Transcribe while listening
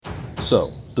So,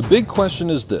 the big question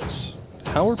is this.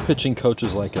 How are pitching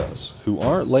coaches like us, who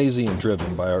aren't lazy and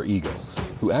driven by our ego,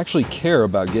 who actually care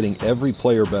about getting every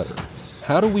player better,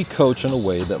 how do we coach in a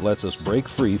way that lets us break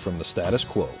free from the status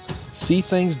quo, see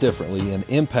things differently, and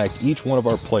impact each one of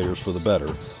our players for the better,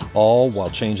 all while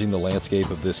changing the landscape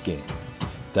of this game?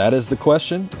 That is the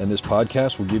question, and this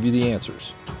podcast will give you the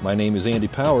answers. My name is Andy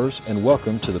Powers, and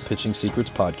welcome to the Pitching Secrets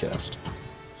Podcast.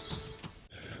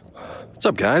 What's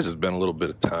up, guys? It's been a little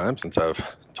bit of time since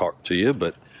I've talked to you,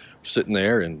 but I'm sitting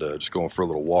there and just going for a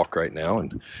little walk right now,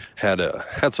 and had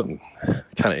something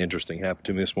kind of interesting happen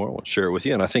to me this morning. I want to share it with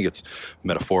you, and I think it's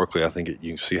metaphorically. I think you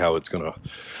can see how it's going to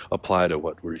apply to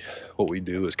what we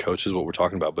do as coaches, what we're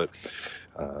talking about. But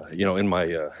in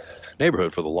my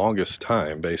neighborhood for the longest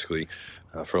time, basically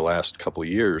for the last couple of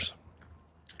years,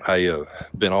 I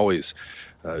been always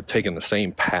taking the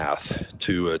same path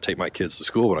to take my kids to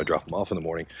school when I drop them off in the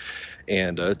morning.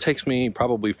 And it takes me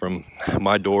probably from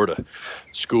my door to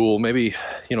school, maybe,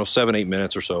 7-8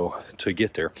 minutes or so to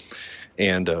get there.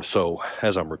 And so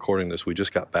as I'm recording this, we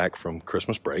just got back from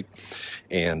Christmas break.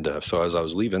 And so as I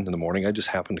was leaving in the morning, I just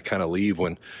happened to kind of leave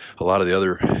when a lot of the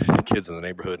other kids in the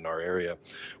neighborhood in our area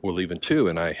were leaving too.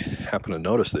 And I happened to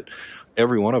notice that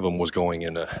every one of them was going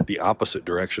in the opposite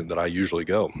direction that I usually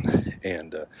go.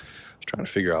 And I was trying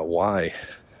to figure out why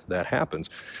that happens.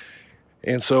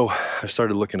 And so I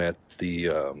started looking at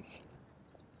the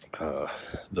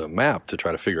map to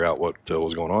try to figure out what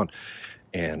was going on.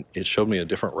 And it showed me a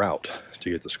different route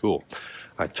to get to school.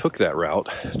 I took that route,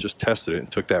 just tested it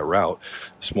and took that route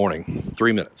this morning,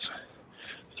 3 minutes.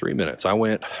 3 minutes. I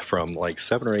went from like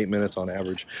 7 or 8 minutes on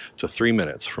average to 3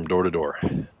 minutes from door to door.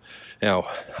 Now,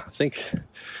 I think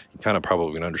you kind of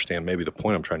probably can understand maybe the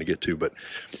point I'm trying to get to, but,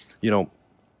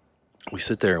 we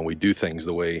sit there and we do things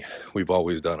the way we've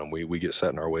always done them. We get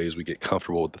set in our ways. We get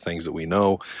comfortable with the things that we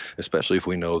know, especially if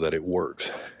we know that it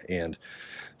works. And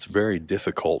it's very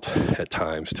difficult at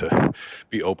times to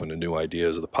be open to new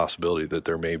ideas or the possibility that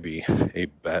there may be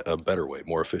a better way,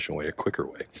 more efficient way, a quicker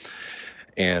way.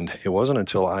 And it wasn't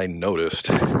until I noticed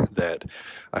that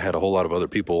I had a whole lot of other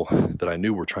people that I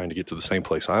knew were trying to get to the same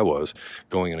place I was,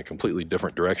 going in a completely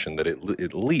different direction, that it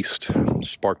at least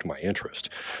sparked my interest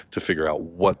to figure out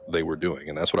what they were doing.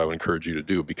 And that's what I would encourage you to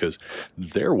do, because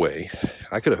their way,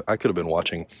 I could have been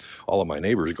watching all of my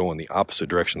neighbors go in the opposite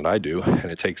direction that I do,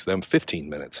 and it takes them 15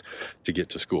 minutes to get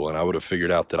to school. And I would have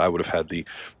figured out that I would have had the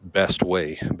best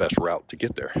route to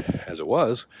get there. As it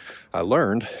was, I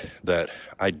learned that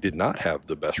I did not have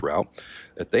the best route,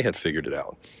 that they had figured it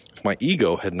out. If my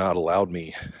ego had not allowed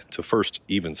me to first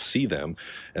even see them,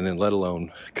 and then let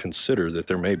alone consider that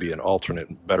there may be an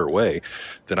alternate, better way,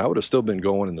 then I would have still been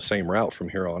going in the same route from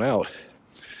here on out.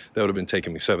 That would have been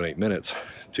taking me 7-8 minutes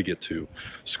to get to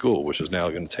school, which is now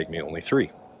going to take me only 3.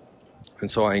 And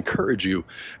so I encourage you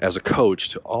as a coach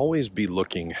to always be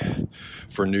looking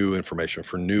for new information,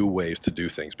 for new ways to do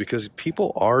things, because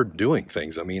people are doing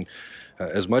things. I mean,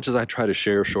 as much as I try to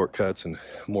share shortcuts and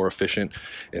more efficient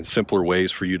and simpler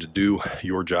ways for you to do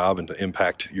your job and to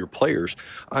impact your players,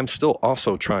 I'm still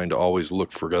also trying to always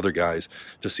look for other guys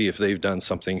to see if they've done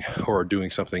something or are doing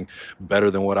something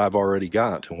better than what I've already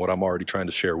got and what I'm already trying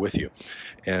to share with you.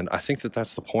 And I think that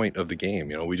that's the point of the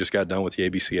game. We just got done with the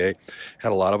ABCA,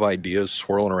 had a lot of ideas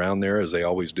swirling around there, as they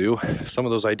always do. Some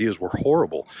of those ideas were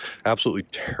horrible, absolutely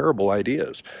terrible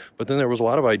ideas. But then there was a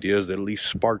lot of ideas that at least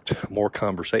sparked more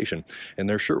conversation. And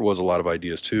there sure was a lot of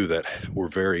ideas, too, that were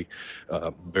very,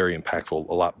 very impactful,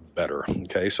 a lot better.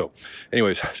 Okay, so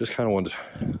anyways, just kind of wanted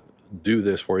to do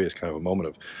this for you as kind of a moment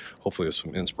of hopefully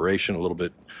some inspiration, a little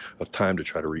bit of time to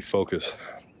try to refocus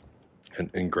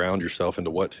and ground yourself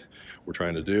into what we're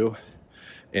trying to do.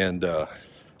 And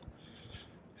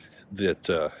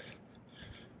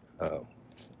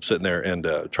sitting there and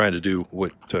trying to do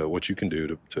what you can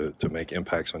do to make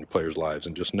impacts on your players' lives.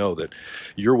 And just know that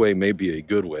your way may be a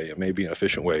good way, it may be an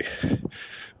efficient way,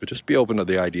 but just be open to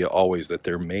the idea always that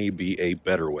there may be a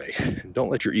better way. And don't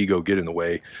let your ego get in the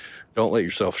way. Don't let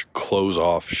yourself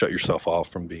shut yourself off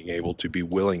from being able to be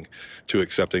willing to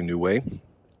accept a new way.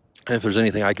 And if there's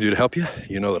anything I can do to help you,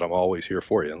 you know that I'm always here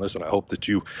for you. And listen, I hope that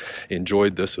you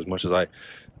enjoyed this as much as I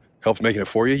helped making it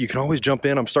for you. You can always jump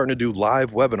in. I'm starting to do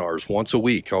live webinars once a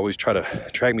week. Always try to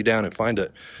track me down and find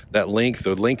that link.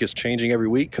 The link is changing every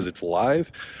week because it's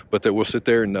live, but that we'll sit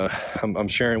there and I'm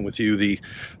sharing with you the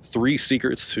 3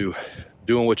 secrets to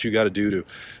doing what you got to do to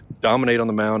dominate on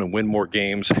the mound and win more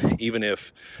games, even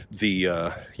if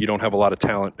you don't have a lot of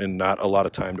talent and not a lot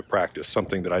of time to practice,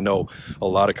 something that I know a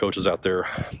lot of coaches out there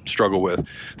struggle with.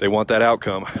 They want that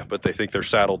outcome, but they think they're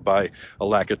saddled by a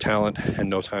lack of talent and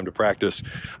no time to practice.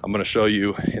 I'm going to show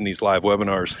you in these live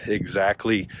webinars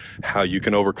exactly how you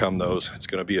can overcome those. It's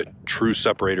going to be a true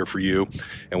separator for you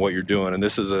and what you're doing. And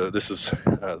this is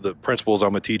the principles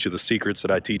I'm going to teach you, the secrets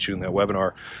that I teach you in that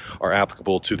webinar are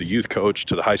applicable to the youth coach,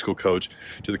 to the high school coach,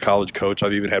 to the college coach.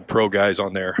 I've even had pro guys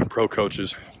on there, pro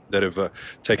coaches that have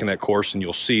taken that course, and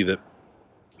you'll see that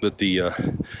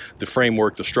the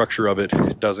framework, the structure of it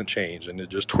doesn't change, and it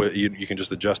just you can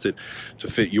just adjust it to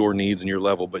fit your needs and your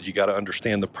level, but you got to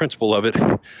understand the principle of it,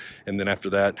 and then after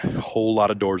that, a whole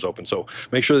lot of doors open. So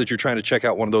make sure that you're trying to check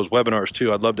out one of those webinars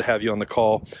too. I'd love to have you on the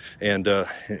call and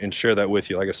share that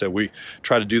with you. Like I said, we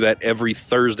try to do that every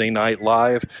Thursday night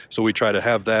live, so we try to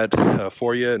have that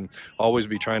for you, and always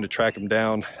be trying to track them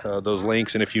down, those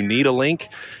links. And if you need a link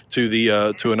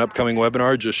to an upcoming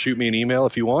webinar, just shoot me an email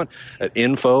if you want at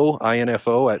info at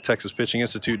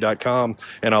texaspitchinginstitute.com,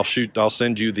 and I'll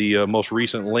send you the most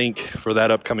recent link for that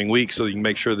upcoming week, so you can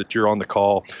make sure that you're on the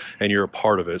call and you're a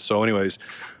part of it. So anyways,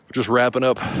 we're just wrapping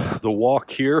up the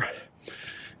walk here.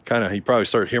 You probably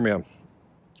started to hear me, I'm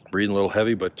breathing a little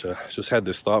heavy, but just had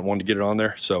this thought, wanted to get it on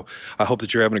there. So I hope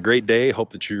that you're having a great day.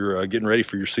 Hope that you're getting ready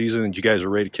for your season and you guys are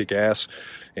ready to kick ass.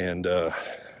 And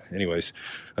anyways,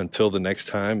 until the next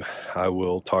time, I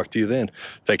will talk to you then.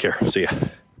 Take care. See ya.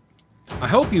 I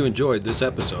hope you enjoyed this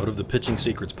episode of the Pitching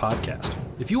Secrets podcast.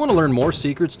 If you want to learn more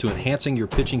secrets to enhancing your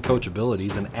pitching coach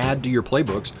abilities and add to your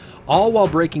playbooks, all while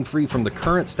breaking free from the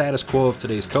current status quo of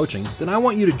today's coaching, then I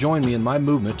want you to join me in my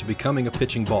movement to becoming a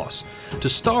pitching boss. To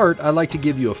start, I'd like to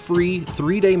give you a free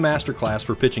 3-day masterclass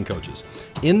for pitching coaches.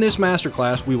 In this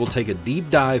masterclass, we will take a deep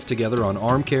dive together on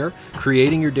arm care,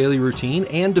 creating your daily routine,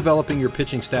 and developing your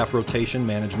pitching staff rotation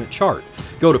management chart.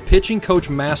 Go to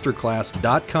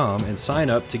pitchingcoachmasterclass.com and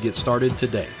sign up to get started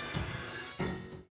today.